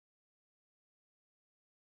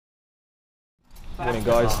Morning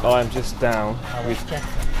guys, I am just down with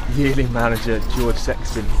yearling manager George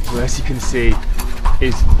Sexton, who as you can see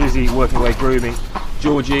is busy working away grooming.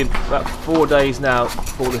 Georgie, about 4 days now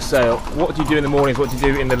for the sale. What do you do in the mornings, what do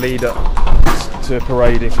you do in the lead up to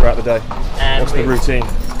parading throughout the day? What's the routine?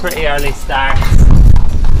 Pretty early starts.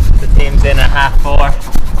 The team's in at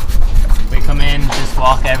 4:30. We come in, just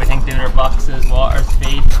walk everything through their boxes, waters,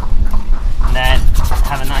 feed, and then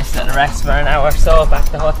have a nice little rest for an hour or so back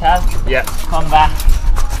to the hotel. Yeah. Come back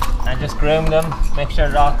and just groom them, make sure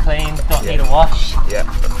they're all clean, don't need a wash. Yeah.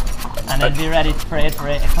 And then be ready to parade for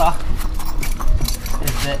 8 o'clock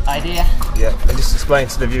is the idea. Yeah. And just explain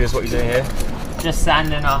to the viewers what you're doing here. Just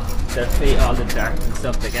sanding off their feet, all the dirt and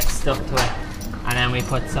stuff that gets stuck to it. And then we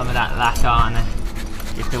put some of that lac on and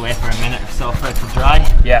you have to wait for a minute or so for it to dry.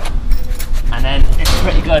 Yeah. And then it's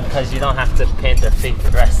pretty good because you don't have to paint their feet for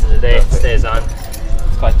the rest of the day. Perfect. It stays on.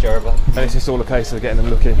 It's quite durable. And it's just all a case of getting them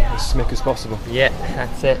looking as slick as possible. Yeah,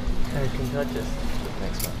 that's it. And you can touch it.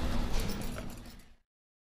 Thanks, man.